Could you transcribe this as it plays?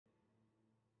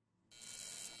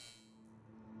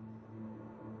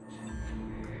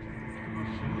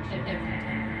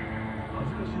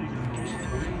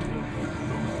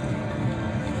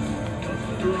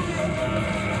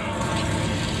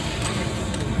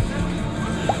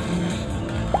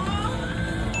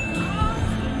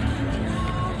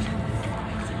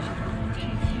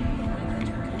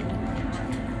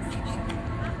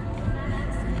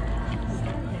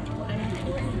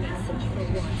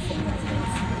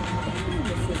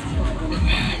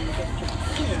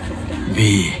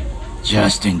B,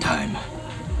 just in time.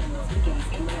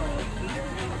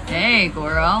 Hey,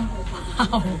 Goro.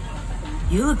 Wow.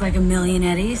 You look like a million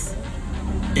eddies.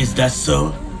 Is that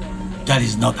so? That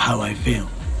is not how I feel.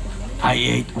 I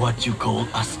ate what you call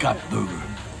a scat burger.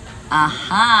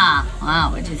 Aha!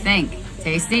 Wow, what'd you think?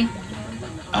 Tasty?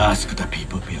 Ask the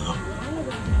people below.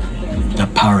 The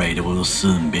parade will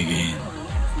soon begin.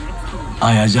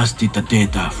 I adjusted the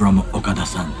data from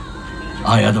Okada-san.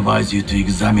 I advise you to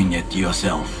examine it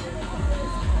yourself.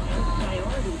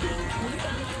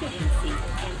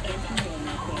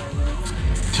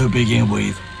 To begin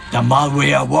with, the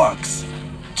malware works.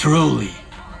 Truly,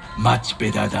 much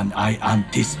better than I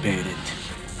anticipated.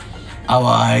 Our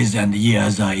eyes and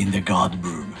ears are in the guard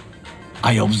room.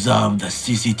 I observe the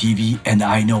CCTV and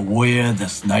I know where the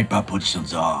sniper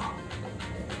positions are.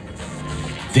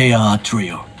 They are a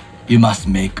trio. You must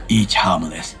make each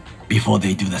harmless before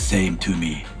they do the same to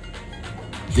me.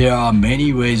 There are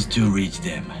many ways to reach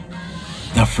them.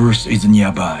 The first is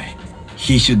nearby.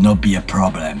 He should not be a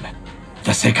problem.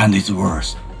 The second is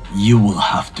worse. You will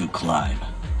have to climb.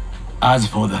 As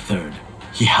for the third,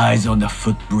 he hides on the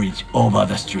footbridge over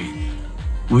the street.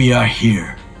 We are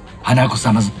here.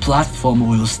 Hanako-sama's platform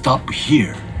will stop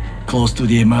here, close to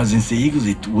the emergency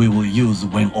exit we will use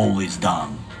when all is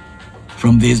done.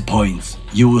 From these points,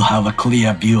 you will have a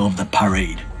clear view of the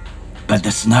parade, but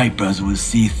the snipers will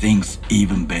see things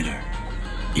even better.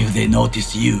 If they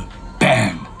notice you,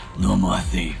 bang! No more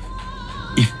thief.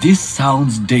 If this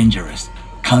sounds dangerous,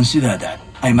 consider that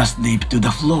I must leap to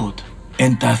the float,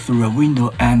 enter through a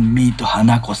window and meet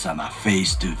Hanako-sama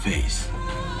face to face.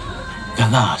 The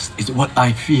last is what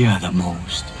I fear the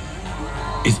most.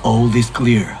 Is all this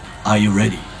clear? Are you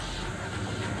ready?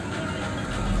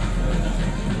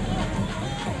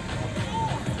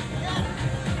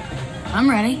 I'm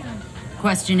ready.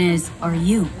 Question is, are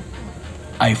you?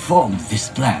 I formed this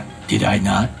plan, did I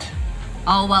not?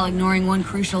 All while ignoring one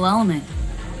crucial element.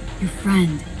 Your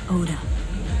friend, Oda.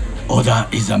 Oda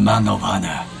is a man of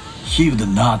honor. He would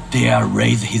not dare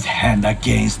raise his hand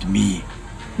against me.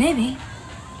 Maybe.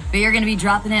 But you're gonna be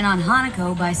dropping in on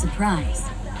Hanako by surprise.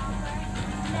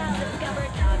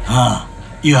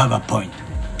 You have a point.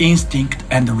 Instinct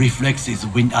and reflexes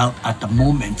win out at the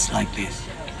moments like this.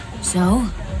 So?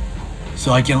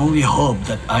 So I can only hope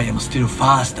that I am still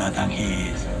faster than he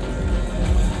is.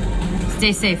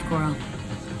 Stay safe, Goro.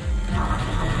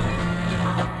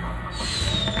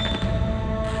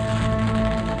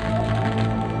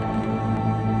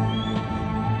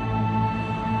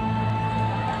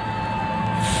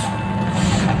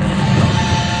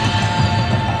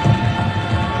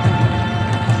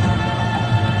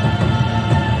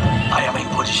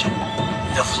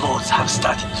 Have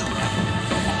started to.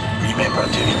 Remember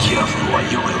to be careful or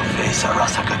you will face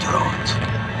Arasaka drones.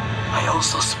 I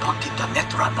also spotted the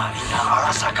netrunner in an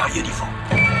Arasaka uniform.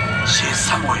 She is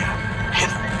somewhere,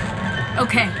 hidden.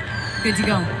 Okay, good to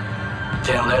go.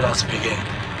 Then let us begin.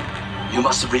 You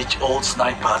must reach all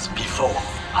snipers before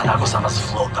Hanako-sama's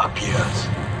float appears.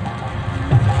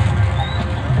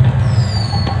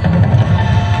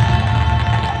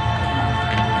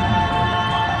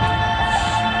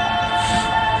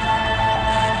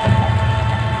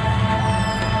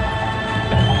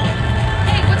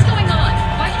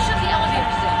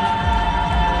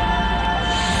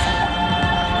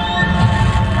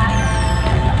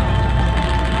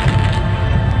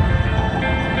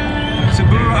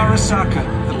 Arasaka,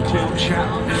 the poor chap.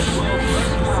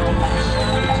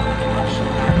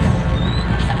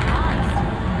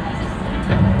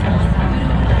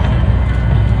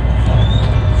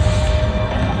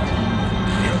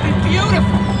 It'd be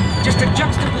beautiful. Just a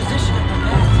juxtaposition of the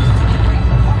masses.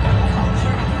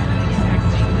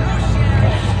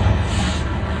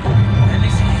 Let me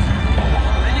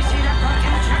see that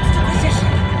fucking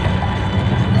juxtaposition.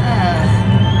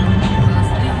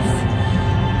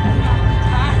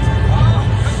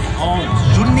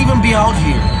 Shouldn't even be out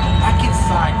here. Back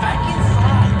inside, back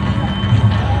inside.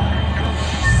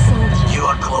 You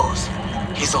are close.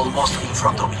 He's almost in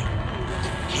front of you.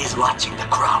 He's watching the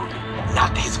crowd,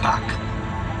 not his back.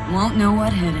 Won't know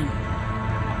what hit him.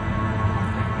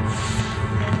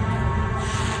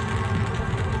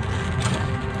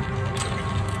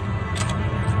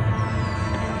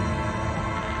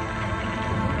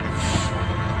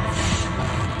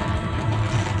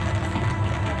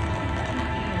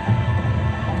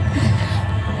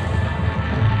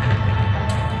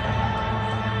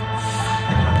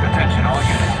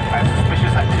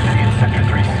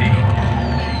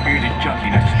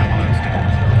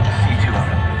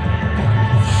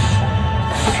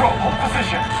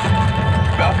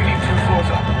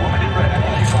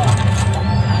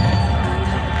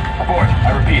 Aboard.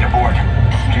 I repeat, aboard.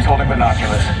 She's holding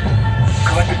binoculars.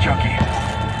 Collect the junkie.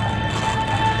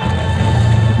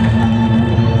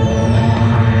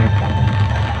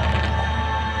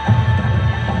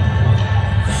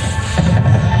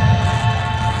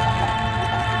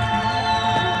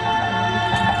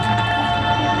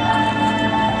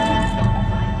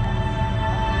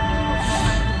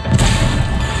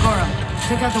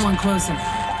 Check out the one closer.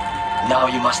 Now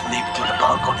you must leap to the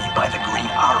balcony by the green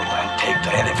arrow and take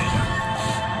the elevator.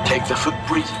 Take the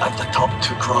footbridge at the top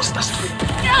to cross the street.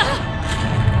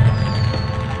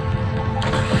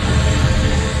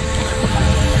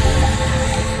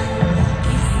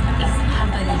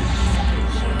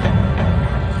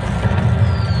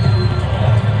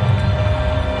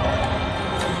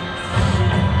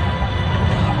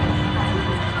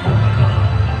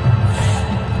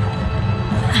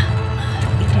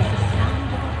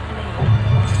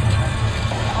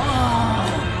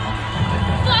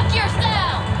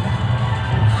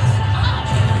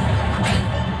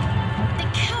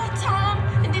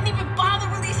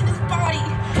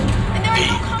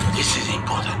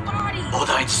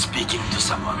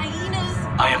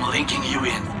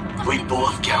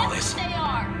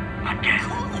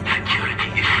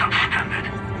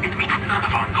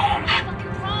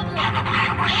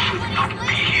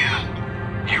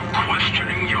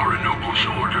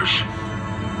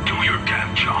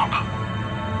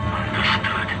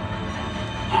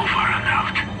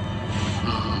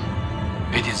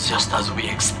 Just as we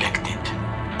expected.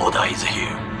 Oda is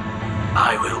here.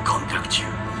 I will contact you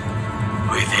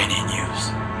with any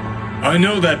news. I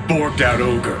know that borked out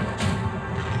ogre.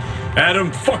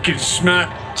 Adam fucking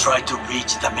smack. Try to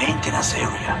reach the maintenance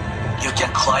area. You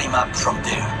can climb up from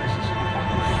there.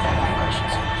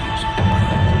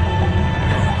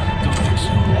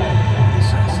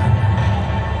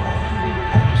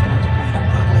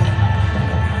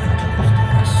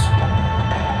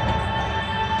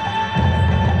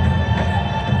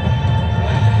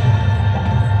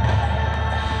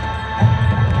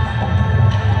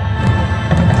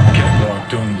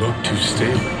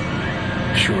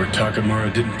 Sure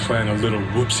Takemura didn't plan a little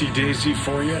whoopsie-daisy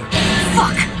for you?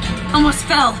 Fuck! Almost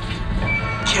fell!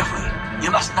 Carefully. You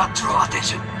must not draw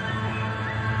attention.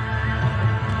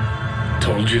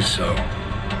 Told you so.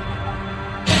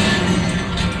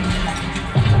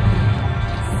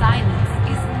 Silence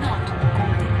is not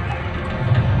golden.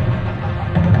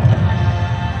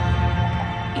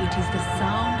 It is the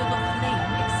sound of a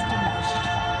flame extinguished.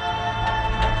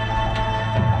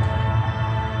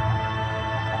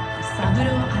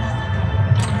 Sandayu Arasaka.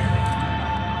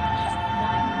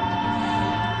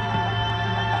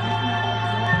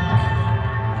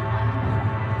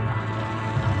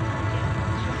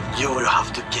 You will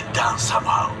have to get down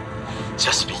somehow.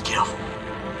 Just be careful.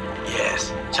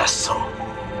 Yes, just so.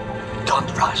 Don't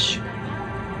rush.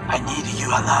 I need you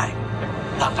alive,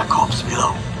 not the corpse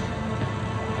below.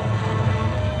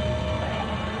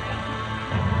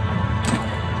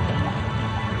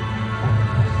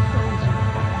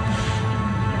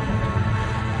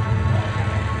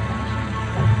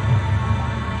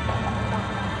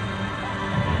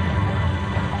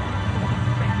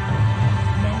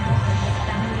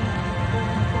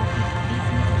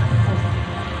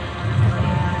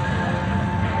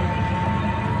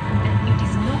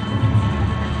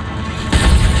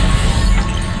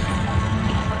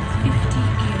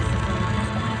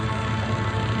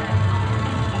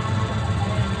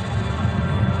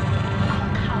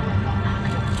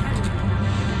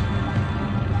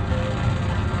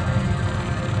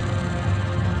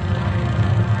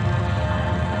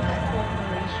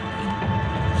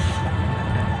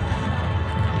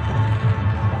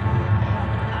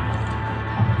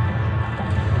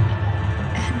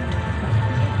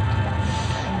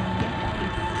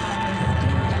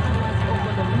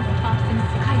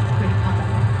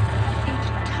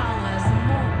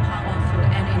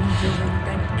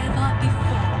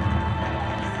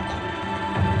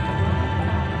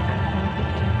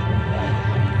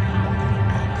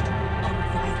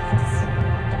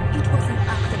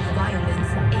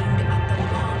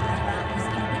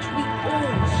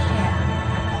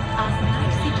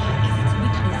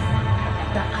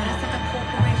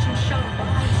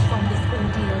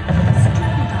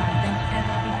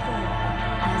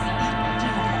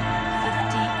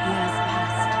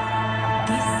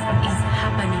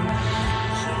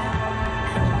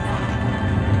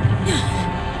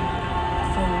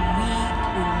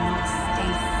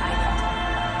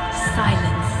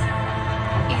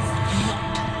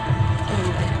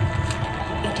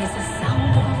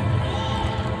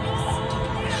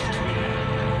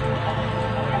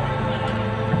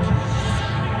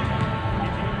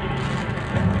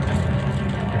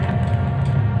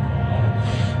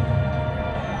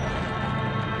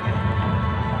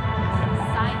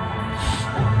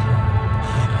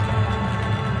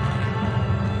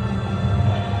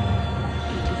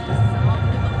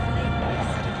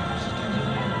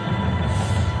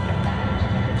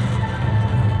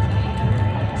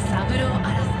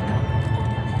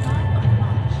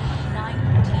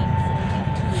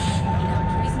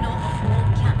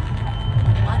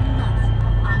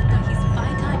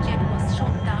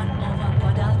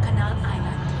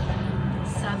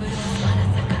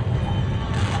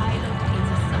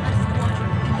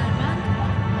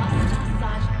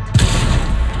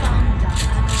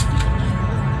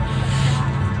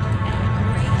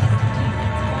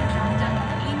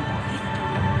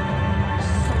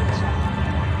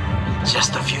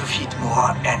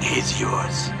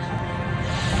 yours.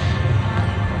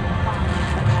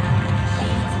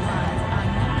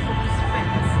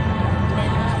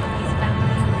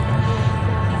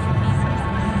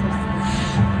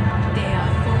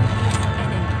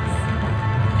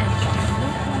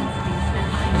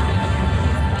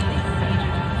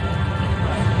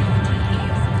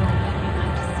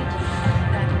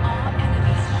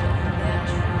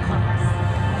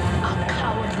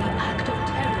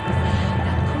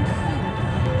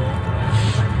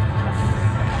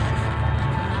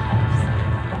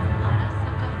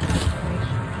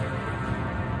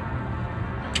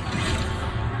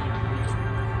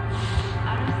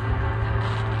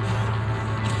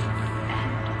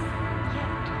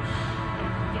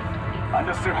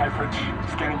 Understood, High Bridge.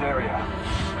 Scanning the area.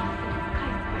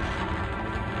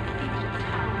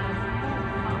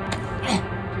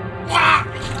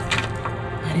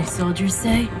 What do soldiers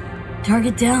say?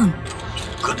 Target down.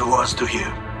 Good words to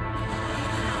hear.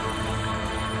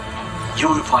 You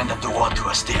will find a door to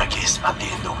a staircase at the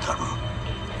end of the room.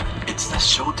 It's the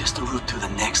shortest route to the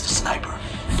next sniper.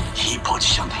 He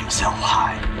positioned himself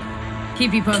high.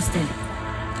 Keep you posted.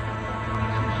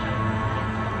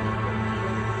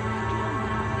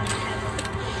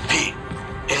 P,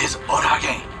 it is Oda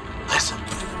again. Listen.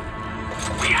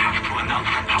 We have to announce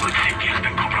that public safety has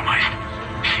been compromised.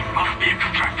 She must be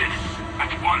extracted.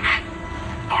 At once.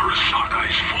 Arasaka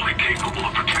is fully capable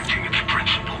of protecting its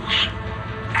principles.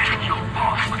 Ask your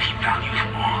boss what he values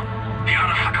more. The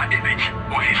Arasaka image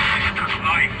or his sister's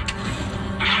life.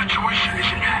 The situation is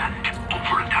in hand.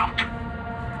 Over and out.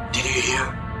 Did you hear?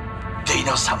 They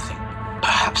know something.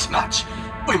 Perhaps much.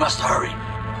 We must hurry.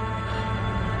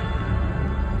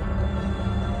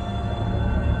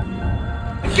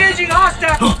 Engaging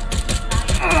hostile!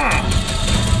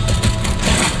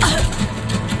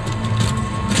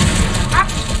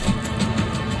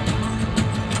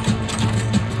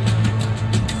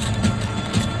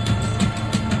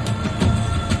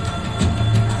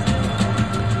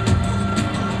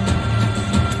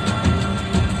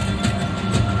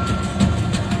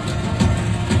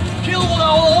 Kill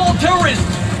all terrorists!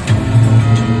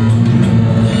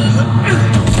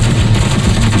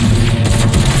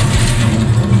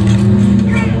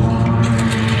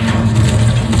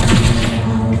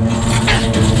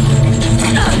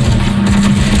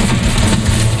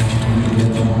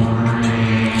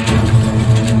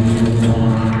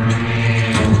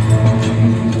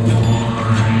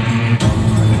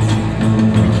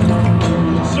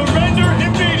 Surrender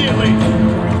immediately!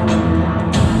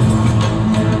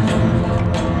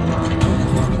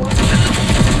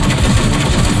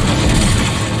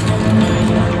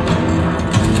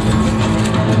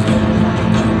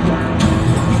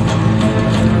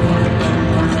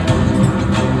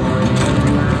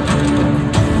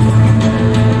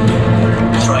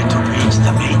 Try to reach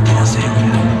the maintenance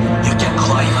area. You can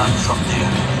climb out from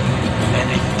there. And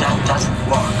if that doesn't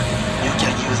work, you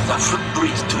can use the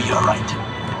footbridge to your right.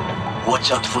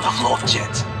 Watch out for the float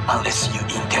jets. Unless you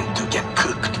intend to get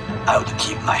cooked, I would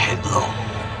keep my head low.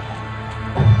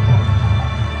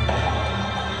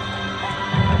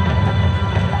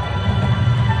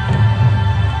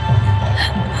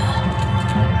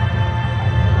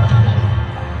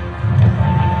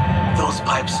 Those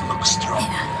pipes look strong.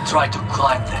 Try to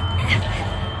climb them.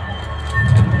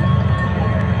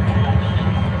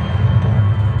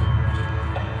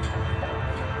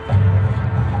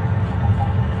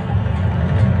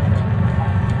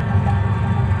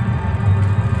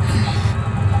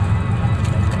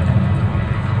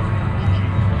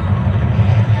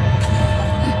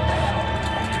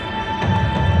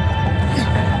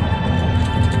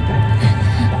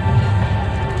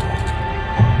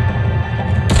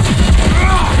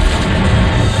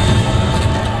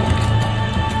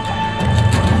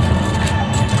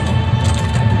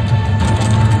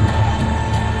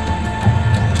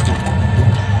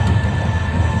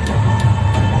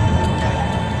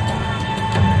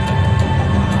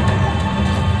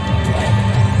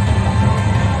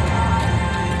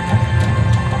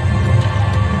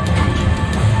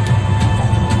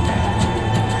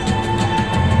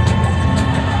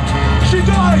 She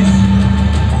dies!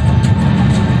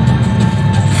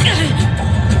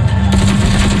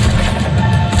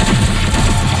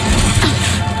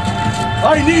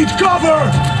 I need cover!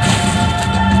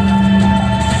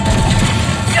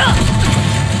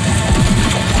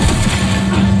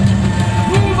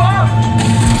 Move up!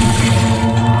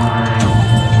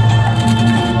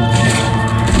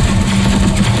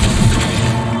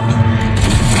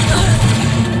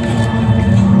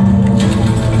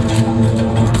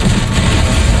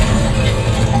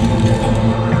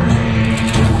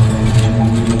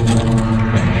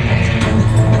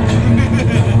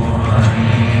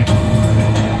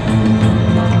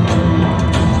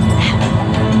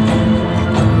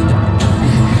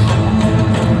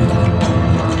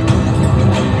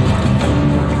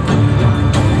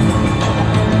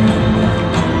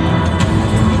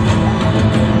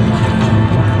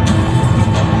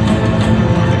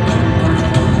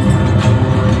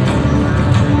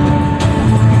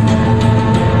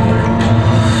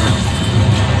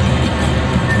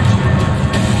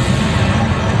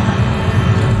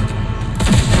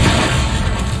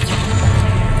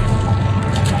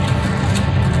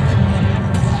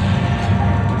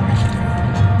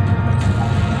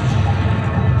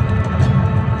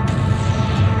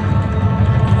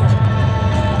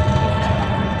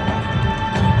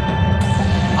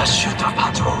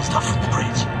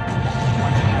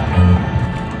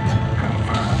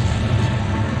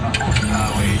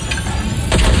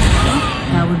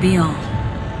 be all.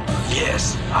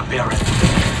 Yes, apparently.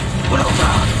 Well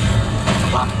done.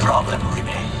 One problem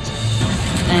remains.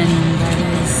 And that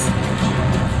is...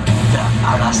 The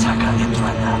Arasaka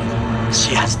Netrunner.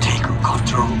 She has taken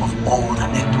control of all the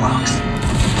networks.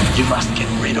 You must get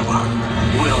rid of her.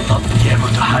 We'll not be able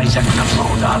to hijack the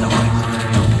float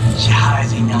otherwise. She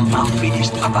hides in an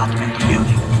unfinished apartment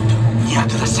building, near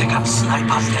to the second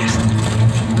sniper's nest.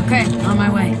 Okay, on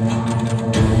my way.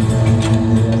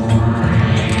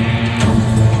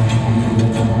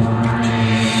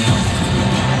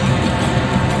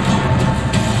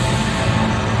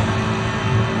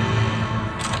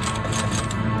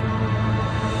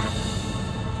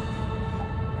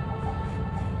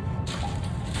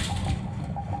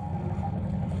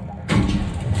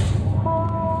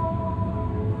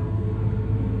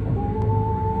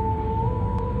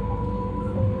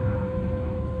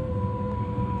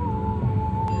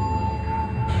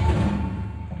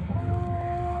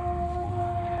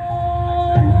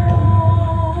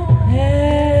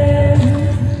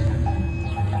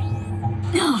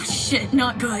 Shit,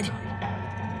 not good.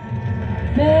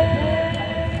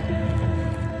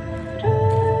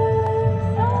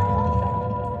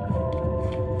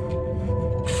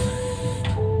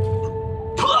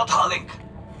 Pull out her link.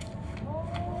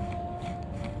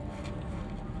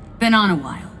 Been on a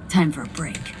while. Time for a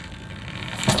break.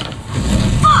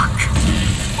 Fuck!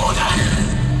 Oda.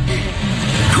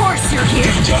 Of course you're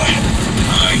here!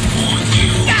 I want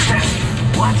you.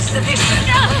 What's the distance?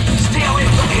 Stay away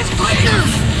from his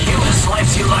blade. He will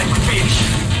slice you like fish.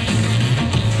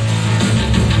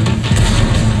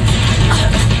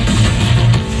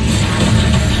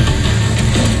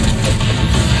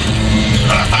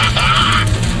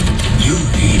 You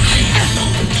leave no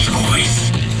choice.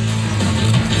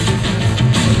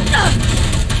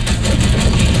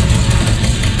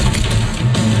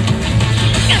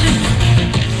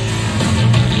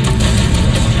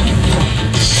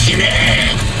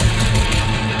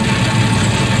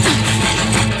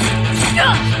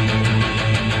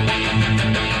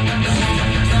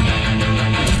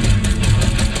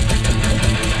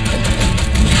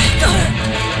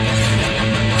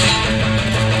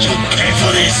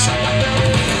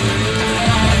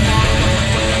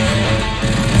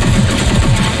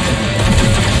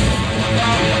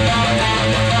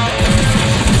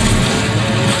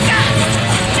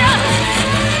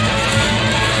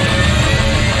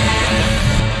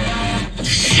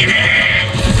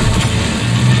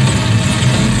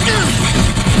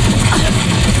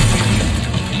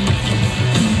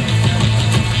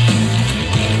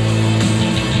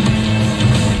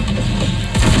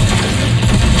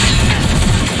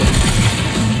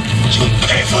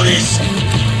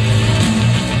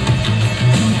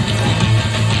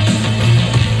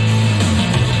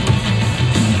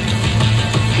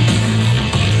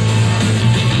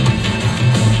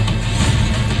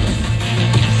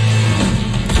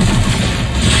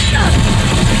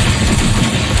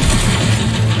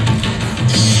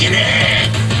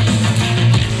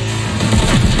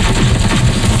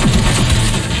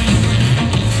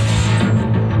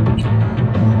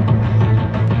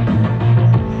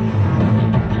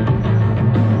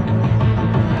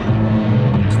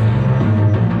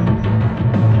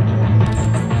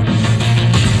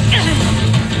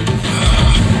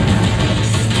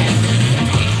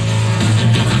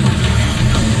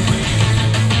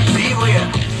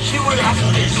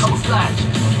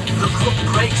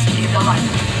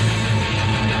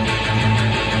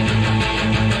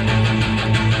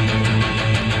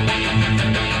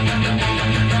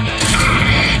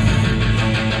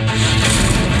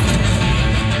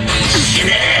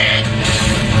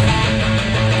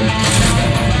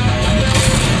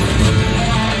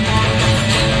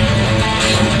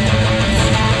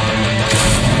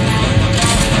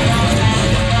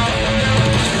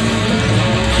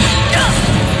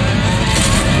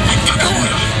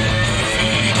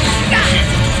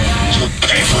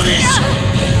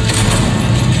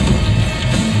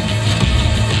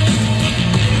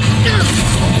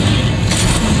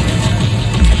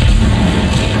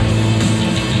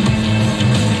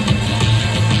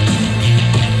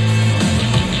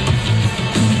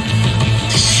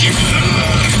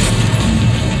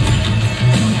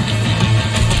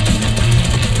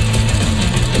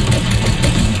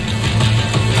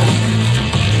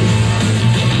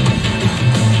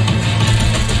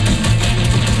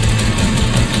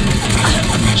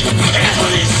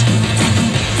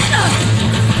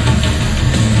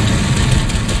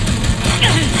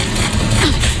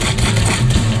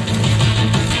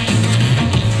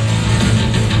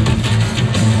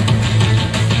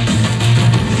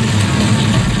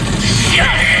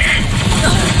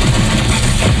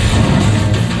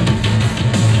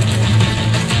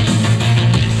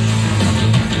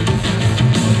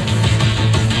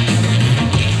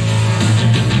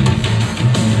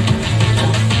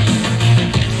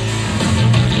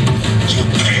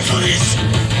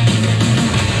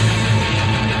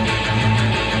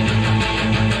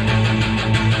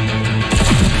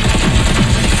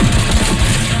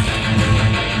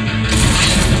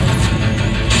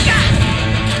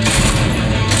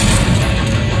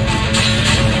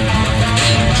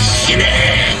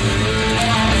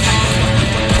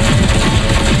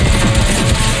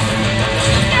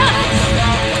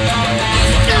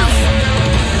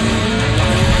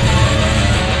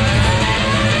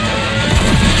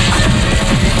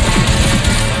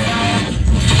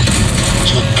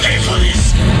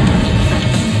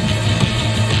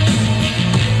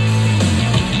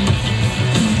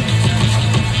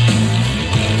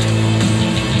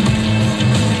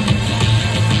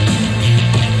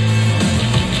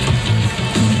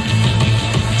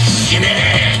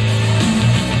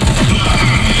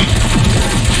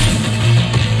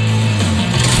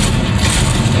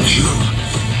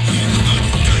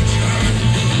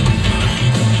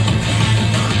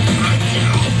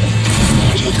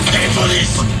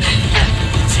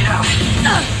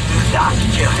 not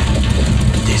kill him.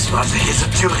 This was his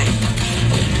duty.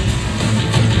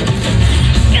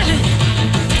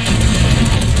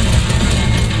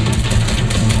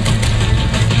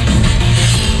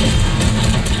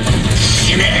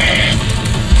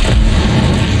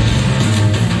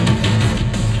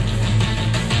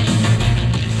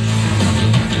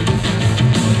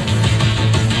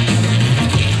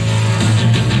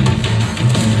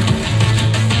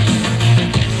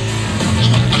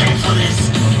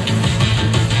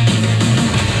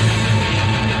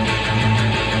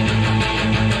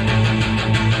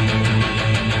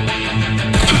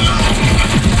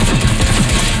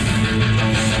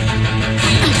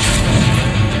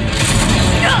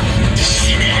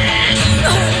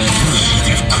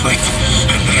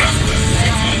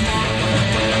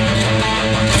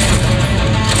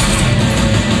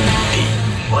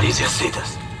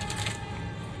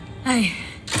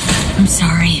 I'm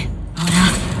sorry, Oda.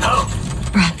 No!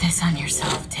 Brought this on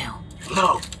yourself, too.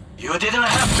 No! You didn't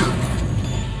have to!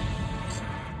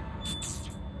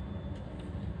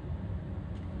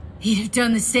 He'd have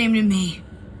done the same to me.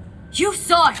 You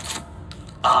saw it!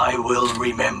 I will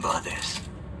remember this.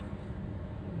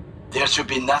 There should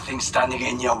be nothing standing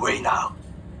in your way now.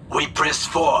 We press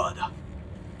forward.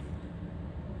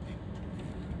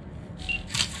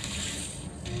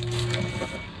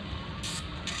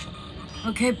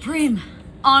 Okay, Preem.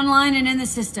 Online and in the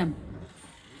system.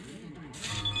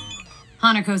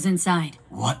 Hanako's inside.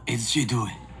 What is she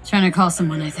doing? Trying to call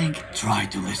someone, I think. Try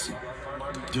to listen.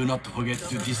 Do not forget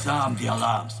to disarm the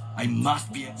alarms. I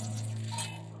must be able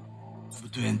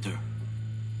to enter.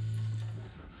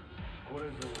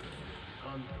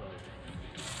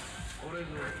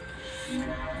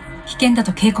 危険だ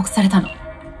と警告されたの。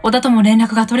小田とも連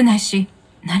絡が取れないし、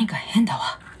何か変だ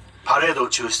わ。パレードを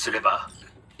中止すれば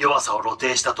弱さを露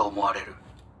呈したと思われる。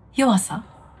弱さ？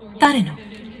誰の？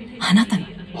あなたの？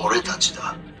俺たち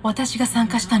だ。私が参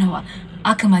加したのは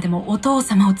あくまでもお父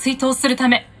様を追悼するた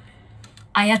め。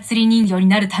操り人形に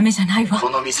なるためじゃないわ。こ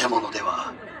の見せ物で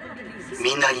は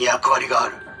みんなに役割があ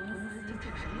る。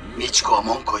美智子は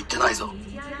文句を言ってないぞ。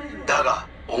だが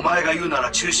お前が言うなら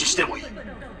中止してもいい。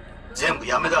全部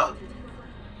やめだ。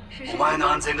お前の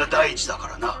安全が第一だか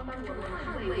らな。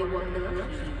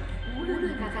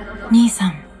兄さ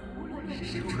ん、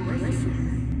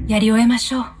やり終えま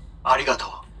しょう。ありがとう、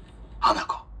花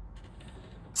子。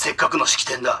せっかくの式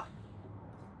典だ。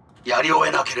やり終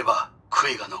えなければ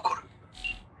悔いが残る。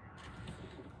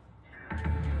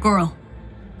Goro,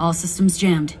 all systems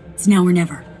jammed. It's now or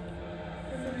never.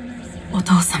 お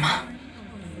父様。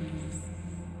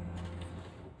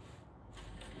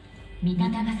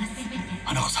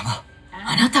花子様。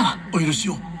あなたはお許し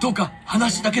を。どうか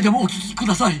話だけでもお聞きく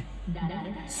ださい。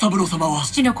三郎様は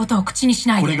父のことを口にし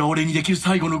ないで。これが俺にできる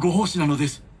最後のご奉仕なので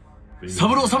す。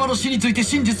三郎様の死について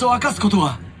真実を明かすこと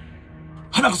は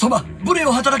花子様無礼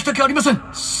を働きたくありません。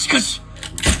しかし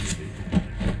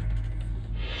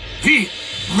V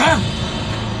run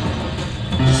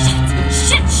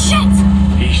Shit!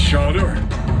 He shot her.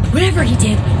 Whatever he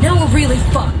did, now we're really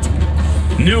fucked.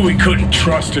 Knew we couldn't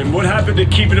trust him. What happened to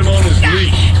keeping him on his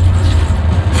leash?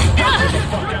 Get the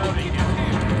fuck out of here.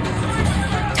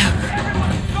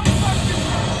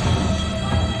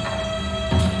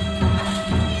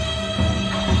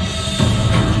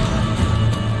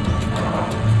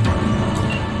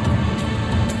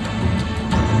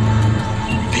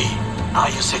 Are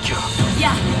you secure?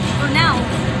 Yeah, for now.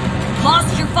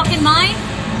 Lost your fucking mind?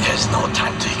 There's no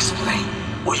time to explain.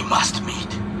 We must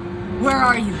meet. Where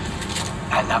are you?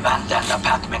 An abandoned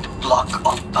apartment block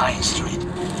on Pine Street.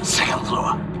 Second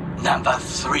floor. Number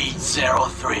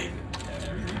 303.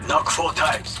 Knock 4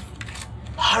 times.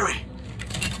 Hurry.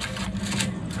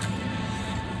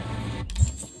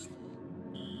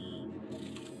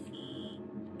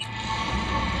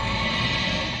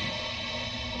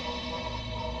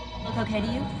 Look okay to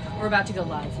you? We're about to go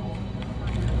live.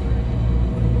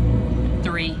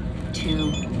 3,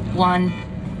 2, 1.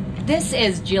 This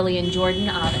is Jillian Jordan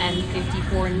of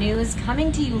N54 News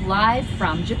coming to you live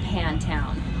from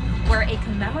Japantown, where a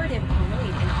commemorative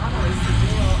parade in honor of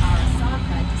Cyberpunk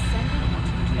Arasaka descended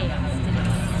into chaos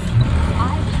today.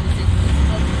 Eyewitnesses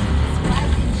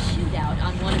described a shootout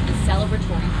on one of the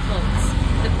celebratory floats.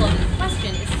 The float in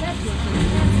question is said to have been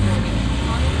transporting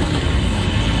Hanako.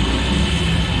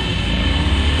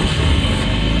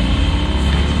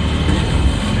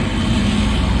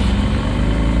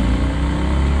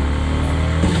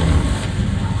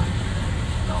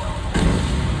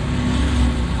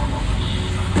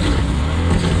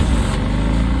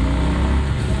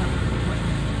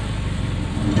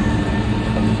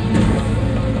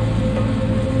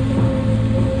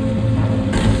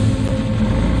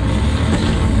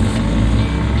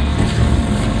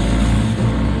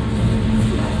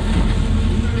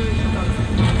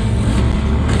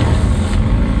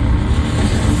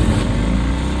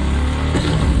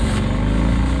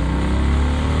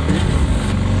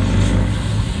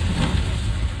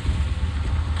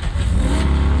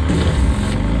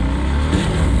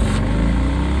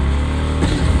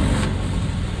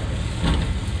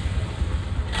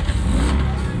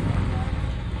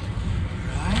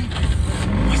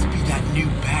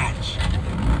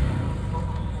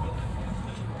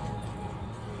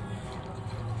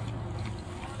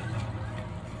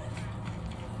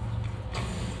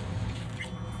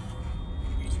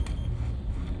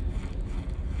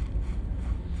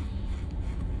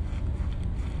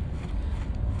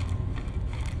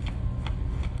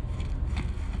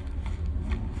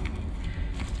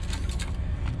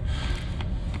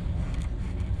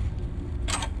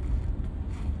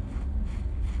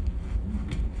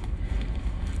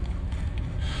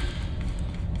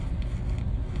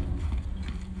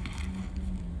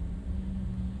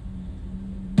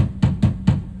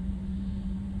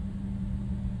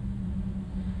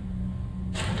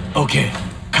 Okay,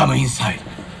 come inside.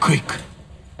 Quick.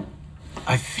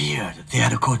 I feared they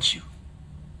had caught you.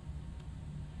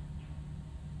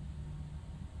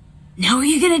 Now are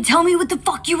you gonna tell me what the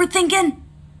fuck you were thinking?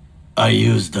 I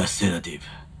used a sedative.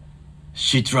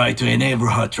 She tried to enable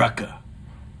her tracker.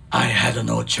 I had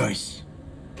no choice.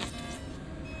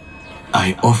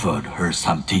 I offered her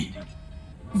some tea.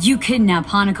 You kidnap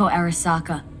Hanako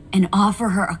Arasaka and offer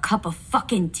her a cup of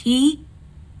fucking tea?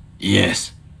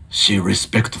 Yes, she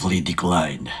respectfully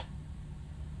declined.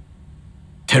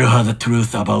 Tell her the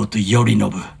truth about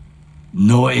Yorinobu.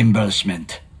 No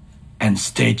embellishment. And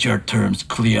state your terms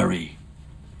clearly.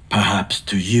 Perhaps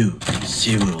to you,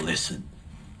 she will listen.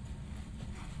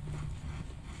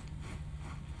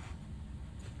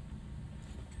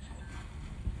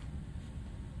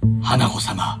 Hanako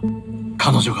様、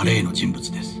彼女が例の人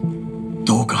物です。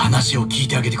どうか話を聞い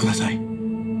てあげてください。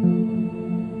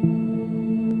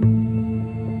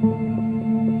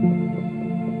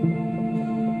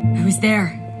I was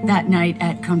there that night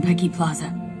at Konpeki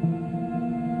Plaza.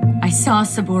 I saw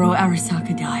Saburo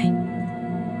Arasaka die.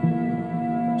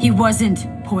 He wasn't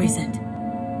poisoned.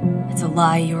 It's a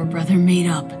lie your brother made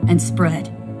up and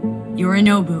spread.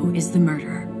 Yorinobu is the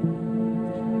murderer.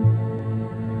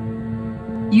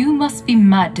 You must be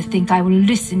mad to think I will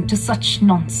listen to such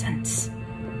nonsense.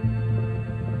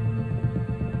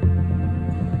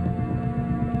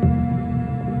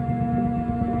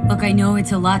 Look, I know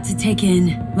it's a lot to take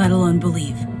in, let alone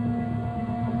believe.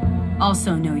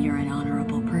 Also know you're an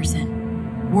honorable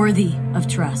person, worthy of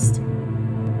trust.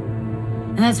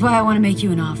 And that's why I want to make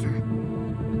you an offer.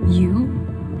 You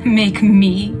make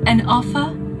me an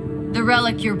offer? The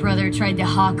relic your brother tried to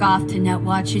hawk off to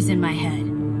Netwatch is in my head.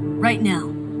 Right now.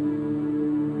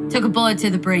 Took a bullet to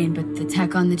the brain, but the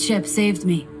tech on the chip saved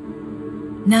me.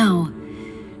 Now,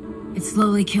 it's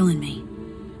slowly killing me.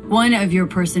 One of your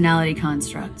personality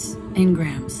constructs,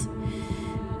 engrams.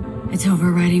 It's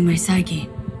overriding my psyche.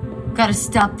 Gotta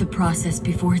stop the process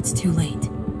before it's too late.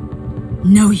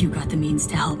 Know you got the means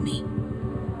to help me.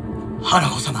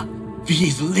 Hanako-sama, V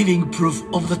is living proof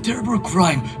of the terrible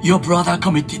crime your brother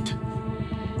committed.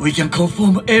 We can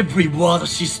confirm every word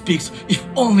she speaks if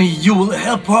only you will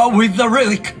help her with the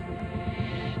relic.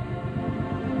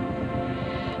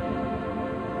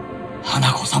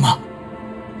 Hanako-sama.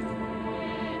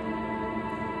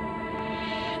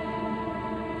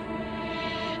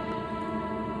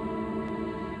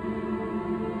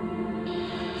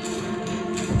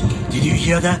 Did you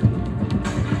hear that?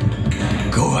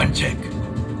 Go and check.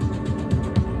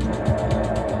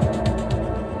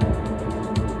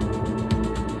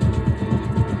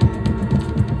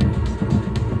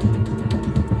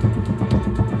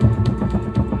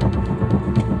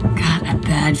 Got a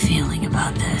bad feeling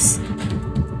about this.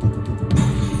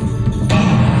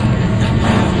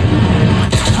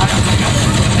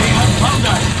 They have found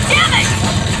us! Damn it!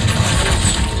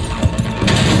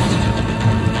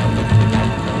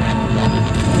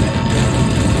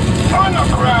 On the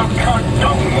ground, cunt,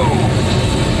 don't move!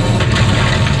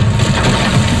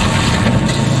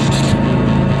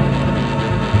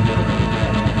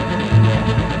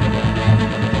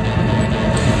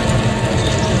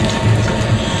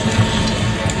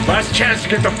 Last chance to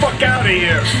get the fuck out of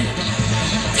here!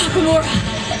 Takemura!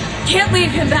 Can't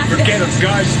leave him back there! Forget him,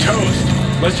 guy's toast.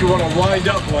 Unless you want to wind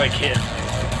up like him.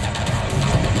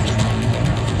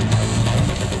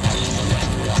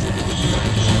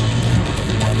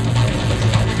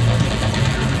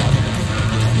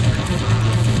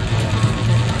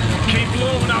 Keep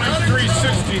moving on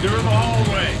 360, they're in the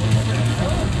hallway.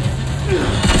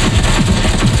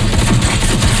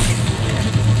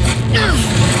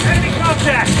 Enemy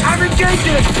contact! I'm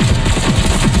engaging!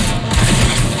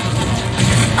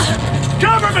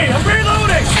 Cover me! I'm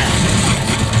reloading!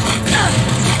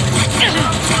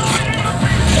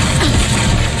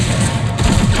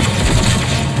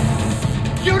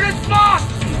 Units lost!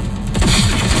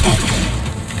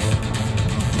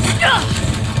 Fire!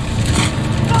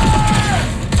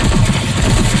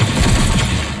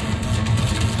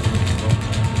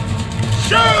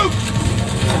 Shoot!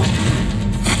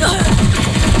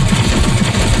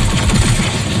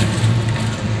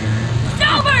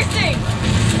 No mercy!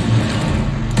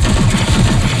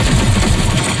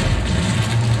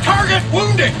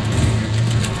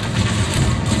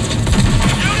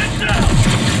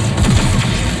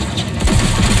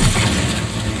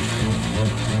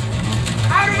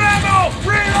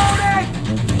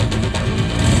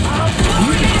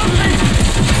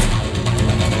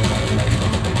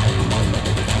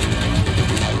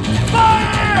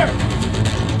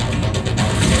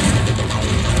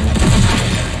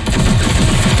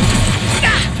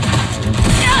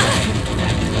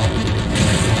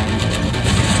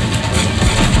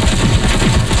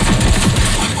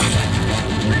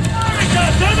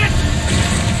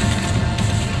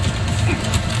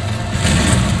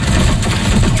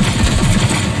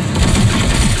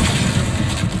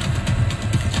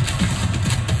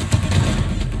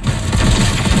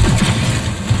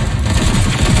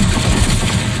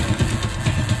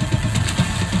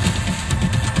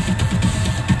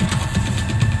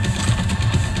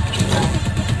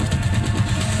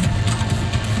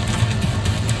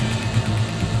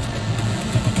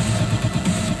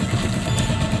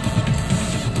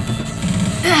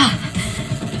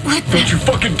 What the? Don't you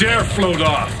fucking dare float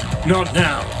off! Not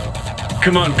now!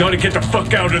 Come on, gotta get the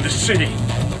fuck out of the city!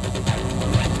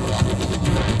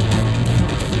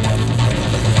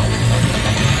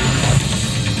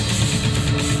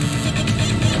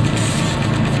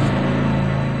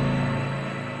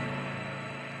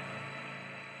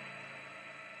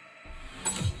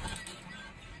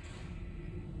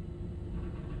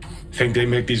 Think they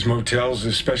make these motels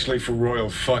especially for royal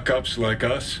fuck-ups like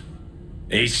us?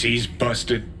 AC's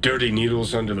busted, dirty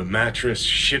needles under the mattress,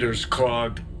 shitters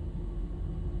clogged.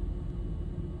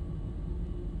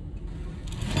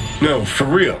 No, for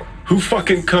real. Who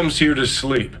fucking comes here to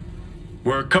sleep?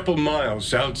 We're a couple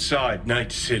miles outside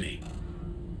Night City.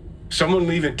 Someone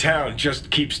leaving town just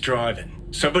keeps driving.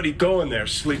 Somebody going there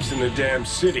sleeps in the damn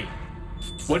city.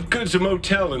 What good's a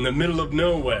motel in the middle of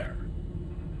nowhere?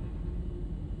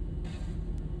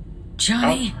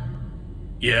 Johnny?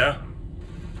 Yeah?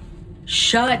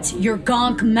 Shut your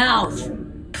gonk mouth,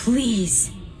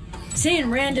 please. Saying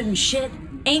random shit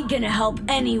ain't gonna help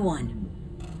anyone.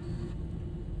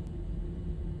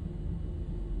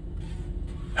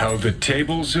 How the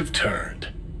tables have turned.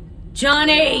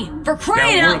 Johnny, for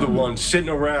crying Now out! we're the ones sitting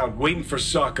around waiting for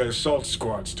Saka assault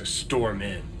squads to storm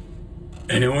in.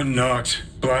 Anyone knocks,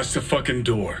 blast the fucking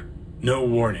door. No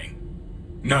warning.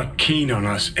 Not keen on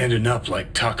us ending up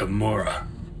like Takemura.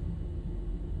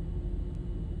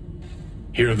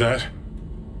 Hear that?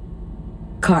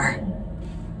 Car.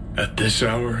 At this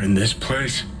hour, in this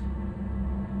place?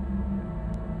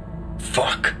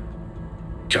 Fuck.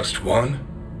 Just one?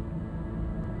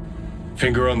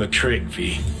 Finger on the trig,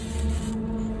 V.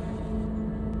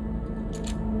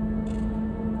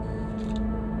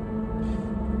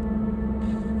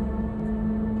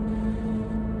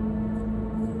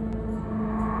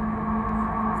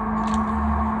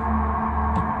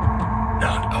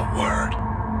 Not a word.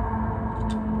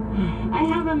 I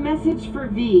have a message for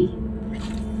V.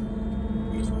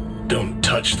 Don't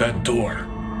touch that door.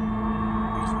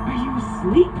 Are you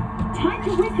asleep? Time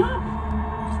to wake up!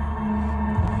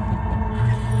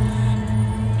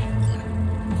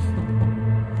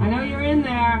 I know you're in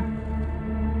there.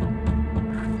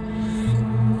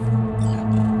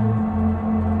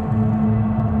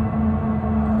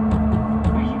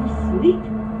 Are you asleep?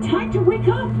 Time to wake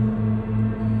up!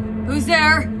 Who's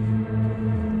there?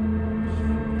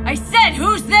 I said,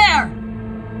 who's there?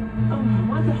 Oh,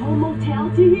 want the whole motel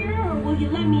to hear, or will you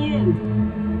let me in?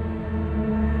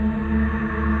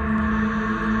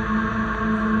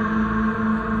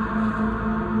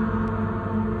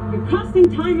 You're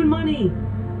costing time and money.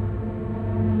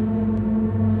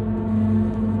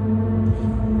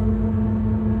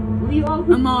 Will you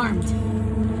open? I'm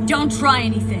armed. Don't try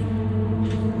anything.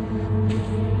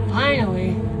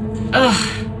 Finally.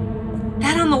 Ugh.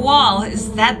 That on the wall,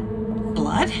 is that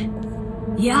blood?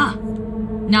 Yeah.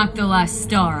 Knock the last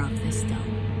star off this stuff.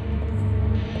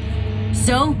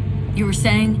 So, you were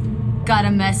saying, got a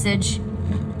message?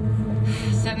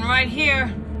 Sitting right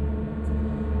here.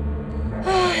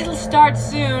 It'll start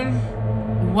soon.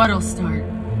 What'll start?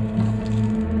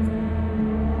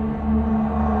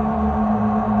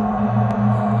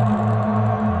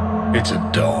 It's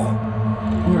a doll.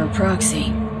 Or a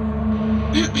proxy.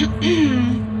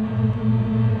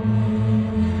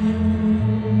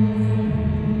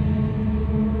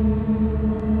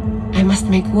 I must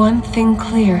make one thing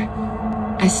clear.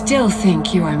 I still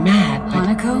think you are mad, but...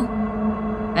 Hanako?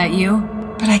 That you?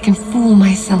 But I can fool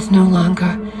myself no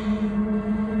longer.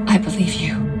 I believe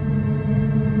you.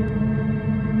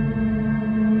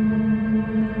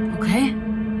 Okay.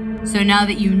 So now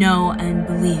that you know and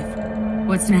believe,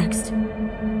 what's next?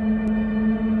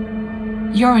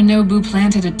 Yorinobu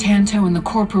planted a tanto in the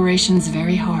corporation's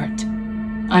very heart.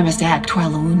 I must act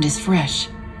while the wound is fresh.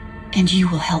 And you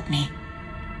will help me.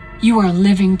 You are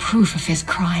living proof of his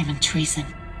crime and treason.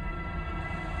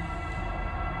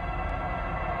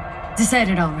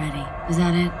 Decided already, is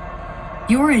that it?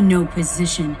 You're in no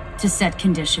position to set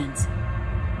conditions.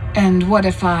 And what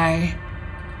if I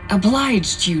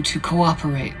obliged you to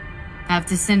cooperate? Have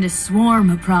to send a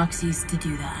swarm of proxies to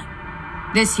do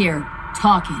that. This here,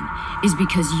 talking, is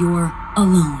because you're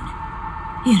alone.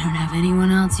 You don't have anyone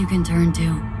else you can turn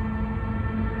to.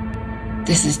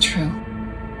 This is true.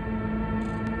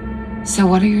 So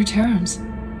what are your terms?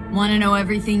 Want to know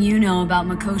everything you know about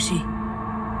Mikoshi?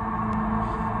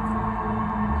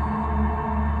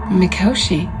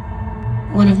 Mikoshi?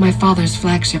 One of my father's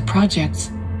flagship projects.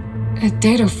 A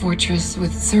data fortress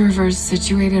with servers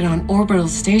situated on orbital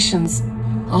stations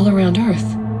all around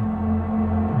Earth.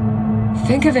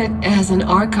 Think of it as an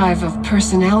archive of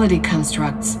personality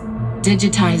constructs,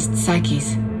 digitized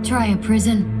psyches. Try a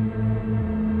prison.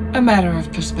 A matter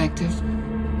of perspective.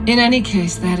 In any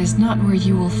case, that is not where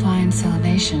you will find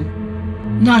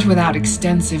salvation. Not without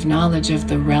extensive knowledge of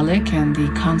the relic and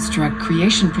the construct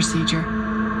creation procedure.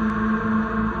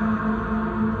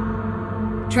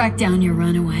 Track down your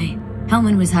runaway.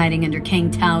 Hellman was hiding under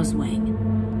King Tao's wing.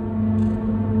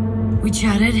 We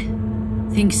chatted.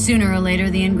 Think sooner or later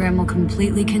the engram will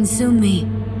completely consume me.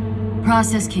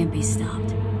 Process can't be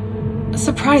stopped. A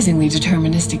surprisingly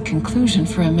deterministic conclusion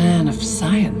for a man of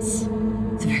science.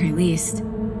 At the very least,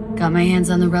 got my hands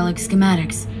on the relic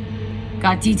schematics.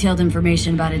 Got detailed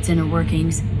information about its inner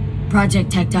workings,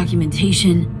 project tech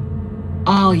documentation.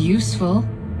 All useful.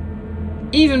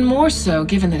 Even more so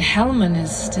given that Hellman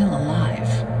is still alive.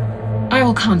 I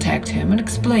will contact him and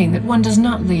explain that one does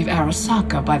not leave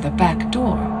Arasaka by the back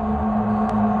door.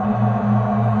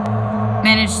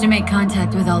 Managed to make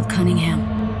contact with Alt Cunningham.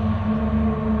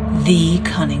 The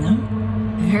Cunningham?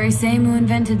 The very same who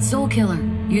invented Soul Killer,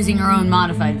 using her own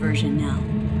modified version now.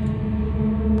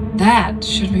 That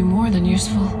should be more than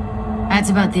useful. That's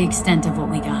about the extent of what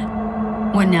we got.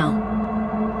 What now?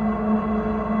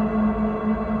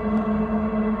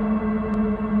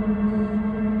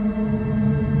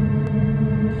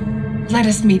 Let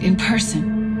us meet in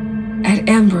person. At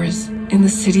Amber's, in the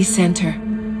city center.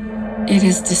 It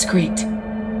is discreet.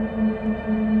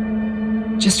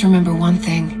 Just remember one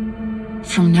thing.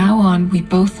 From now on, we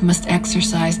both must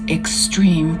exercise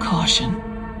extreme caution.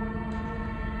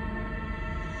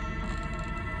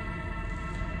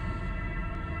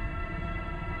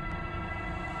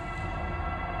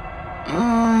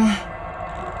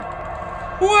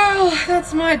 Well,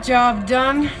 that's my job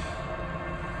done.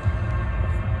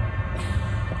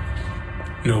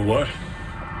 Know what?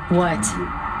 What?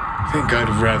 Think I'd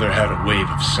have rather had a wave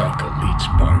of Saka Leets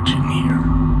barge in here.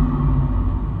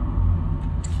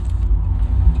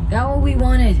 Got what we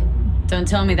wanted. Don't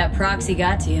tell me that Proxy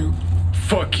got to you.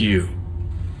 Fuck you.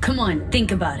 Come on,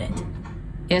 think about it.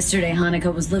 Yesterday,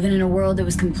 Hanako was living in a world that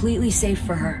was completely safe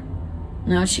for her.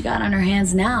 Know what she got on her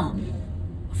hands now?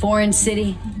 A foreign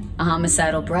city, a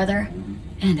homicidal brother,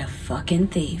 and a fucking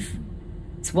thief.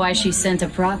 It's why she sent a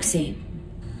Proxy.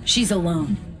 She's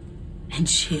alone. And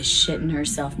she is shitting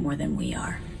herself more than we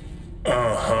are.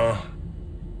 Uh-huh.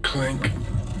 Clink.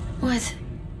 What?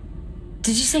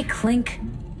 Did you say clink?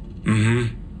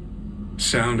 Mm-hmm.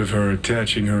 Sound of her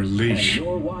attaching her leash. And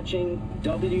you're watching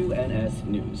WNS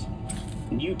News.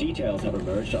 New details have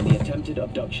emerged on the attempted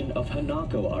abduction of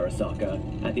Hanako Arasaka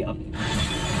at the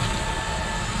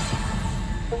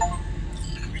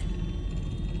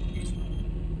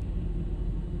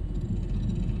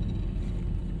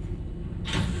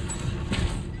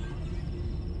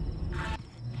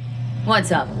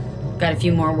What's up? Got a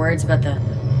few more words about the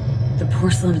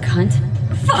porcelain cunt?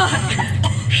 Fuck!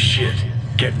 Shit.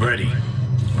 Get ready.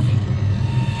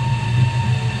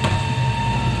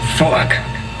 Fuck!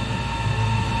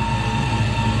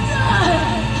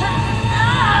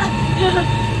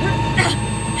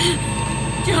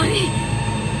 Johnny!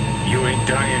 You ain't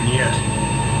dying yet.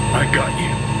 I got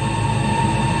you.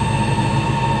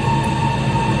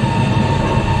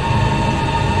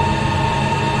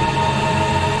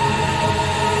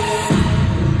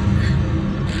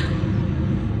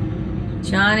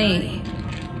 Johnny.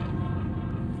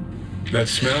 That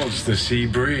smells the sea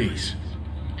breeze.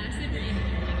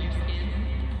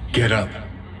 Get up.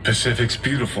 Pacific's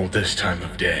beautiful this time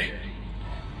of day.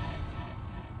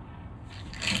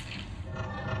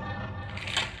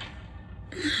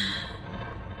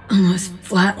 Almost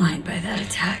flatlined by that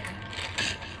attack.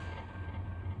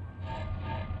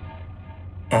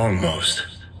 Almost.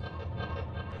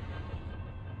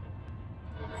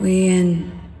 We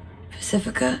in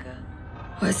Pacifica?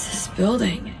 What's this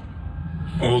building?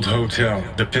 Old hotel,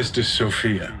 the Pistis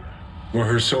Sophia. We're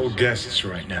her sole guests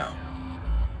right now.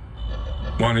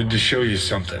 Wanted to show you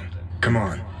something. Come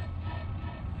on.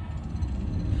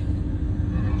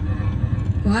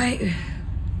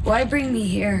 Why bring me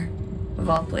here, of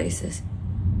all places?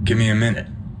 Give me a minute.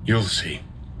 You'll see.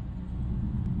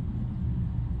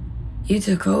 You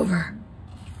took over.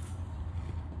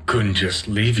 Couldn't just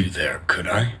leave you there, could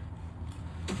I?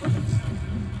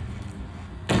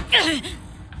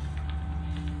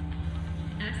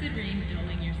 Acid rain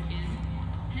dulling your skin.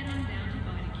 Head on down to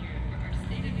Body Cure for our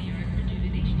state-of-the-art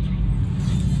rejuvenation treatment.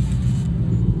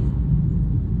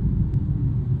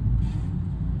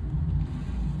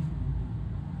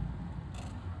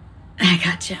 I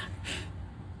gotcha.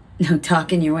 No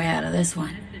talking your way out of this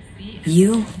one.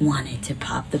 You wanted to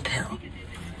pop the pill.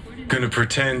 Gonna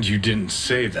pretend you didn't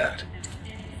say that.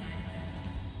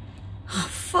 Oh,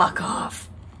 fuck off.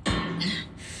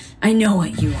 I know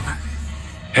what you are.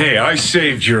 Hey, I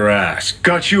saved your ass,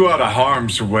 got you out of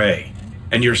harm's way,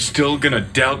 and you're still gonna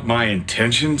doubt my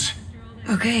intentions?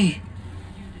 Okay.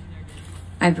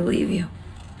 I believe you.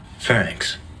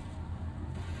 Thanks.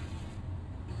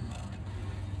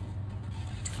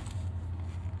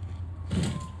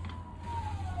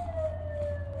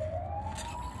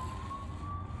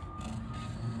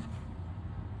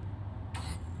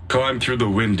 Climb through the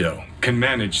window. Can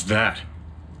manage that,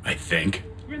 I think.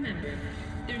 Remember,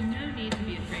 there's no need to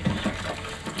be afraid of sharks.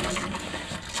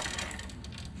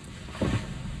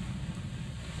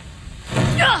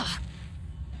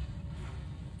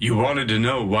 You wanted to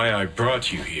know why I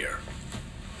brought you here.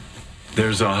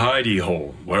 There's a hidey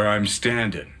hole where I'm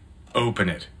standing. Open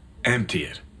it. Empty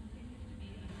it.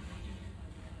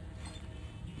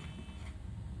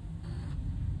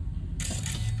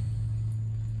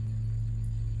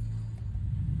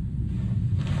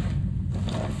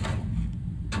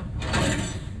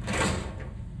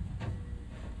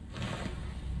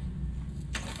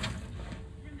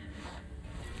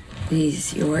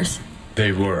 These yours?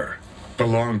 They were.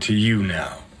 Belong to you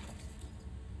now.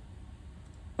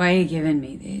 Why are you giving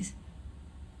me these?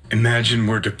 Imagine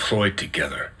we're deployed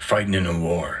together, fighting in a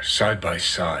war, side by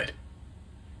side.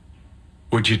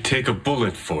 Would you take a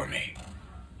bullet for me?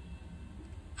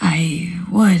 I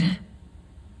would.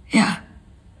 Yeah.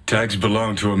 Tags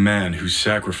belong to a man who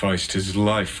sacrificed his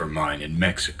life for mine in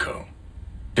Mexico.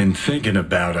 Been thinking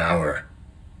about our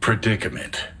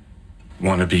predicament.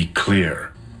 Want to be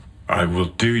clear. I will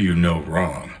do you no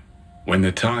wrong. When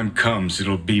the time comes,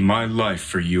 it'll be my life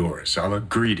for yours. I'll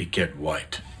agree to get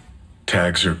wiped.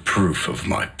 Tags are proof of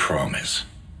my promise.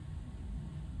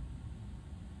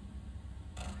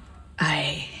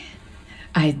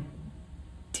 I'd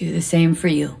do the same for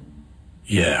you.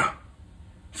 Yeah.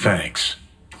 Thanks.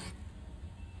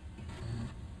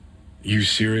 You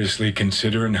seriously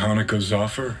considering Hanako's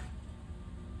offer?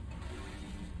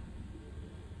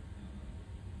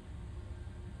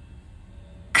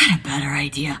 Got a better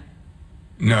idea.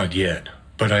 Not yet,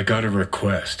 but I got a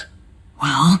request.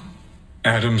 Well?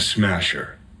 Adam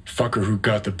Smasher. Fucker who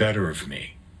got the better of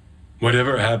me.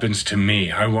 Whatever happens to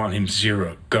me, I want him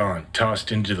zeroed, gone,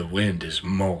 tossed into the wind as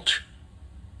mulch.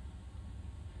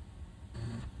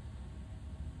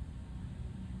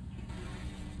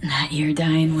 Not your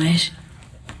dying wish?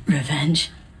 Revenge?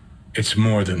 It's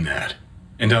more than that,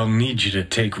 and I'll need you to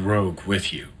take Rogue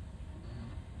with you.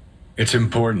 It's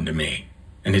important to me,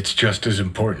 and it's just as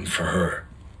important for her.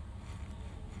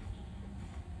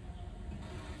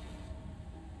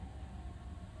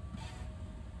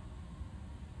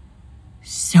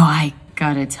 So I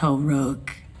gotta tell Rogue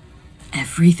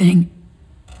everything?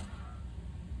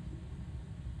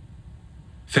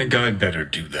 Think I'd better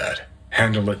do that.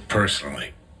 Handle it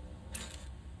personally.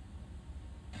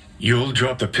 You'll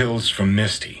drop the pills from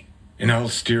Misty, and I'll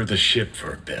steer the ship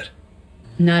for a bit.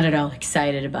 Not at all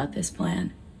excited about this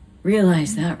plan.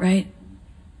 Realize that, right?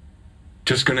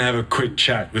 Just gonna have a quick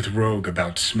chat with Rogue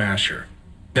about Smasher.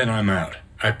 Then I'm out,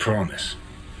 I promise.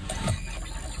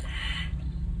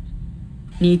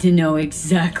 Need to know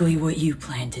exactly what you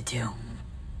plan to do.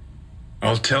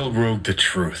 I'll tell Rogue the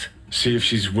truth. See if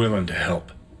she's willing to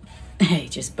help. Hey,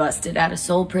 just busted out of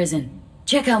Soul Prison.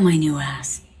 Check out my new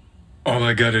ass. All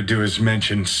I gotta do is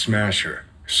mention Smasher.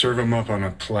 Serve him up on a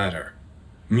platter.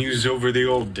 Muse over the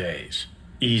old days.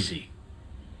 Easy.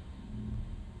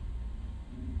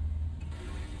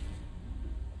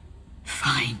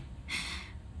 Fine.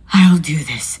 I'll do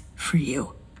this for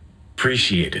you.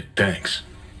 Appreciate it, thanks.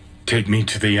 Take me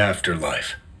to the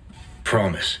afterlife.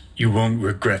 Promise, you won't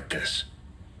regret this.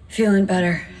 Feeling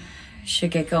better.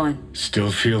 Should get going. Still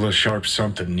feel a sharp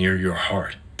something near your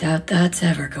heart. Doubt that's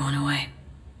ever going away.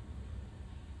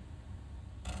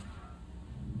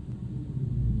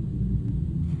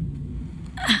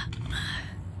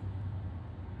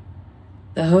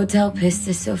 The Hotel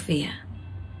Pistis Sophia.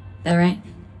 That right?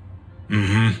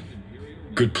 Mm-hmm.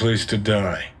 Good place to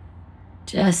die.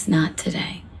 Just not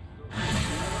today.